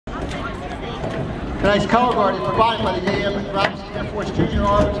Tonight's color guard is provided by the JMRHS Air Force Junior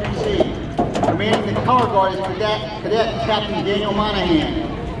ROTC. Remaining the color guard is Cadet Captain Daniel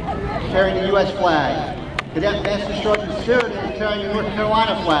Monahan, carrying the U.S. flag. Cadet Master Sergeant Sheridan carrying the North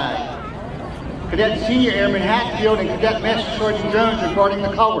Carolina flag. Cadet Senior Airman Hatfield and Cadet Master Sergeant Jones are guarding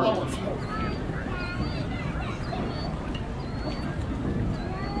the color.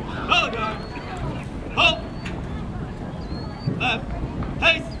 Color guard. Halt. Left.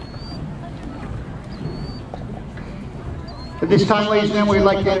 Pace. At this time, ladies and gentlemen, we'd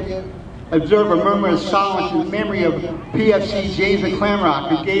like to observe a moment of silence in memory of PFC James McClamrock,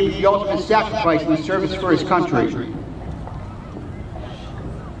 who gave the ultimate sacrifice in the service for his country.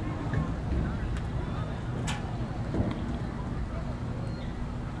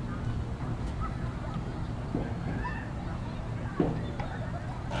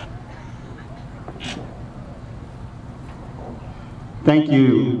 Thank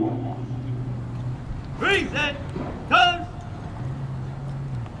you. Reset. Colors.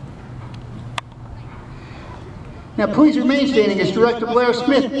 Now please remain standing as Director Blair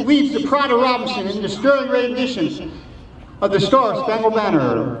Smith leads the Pride of Robinson in the stirring rendition of the Star Spangled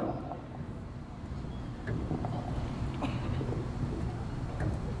Banner.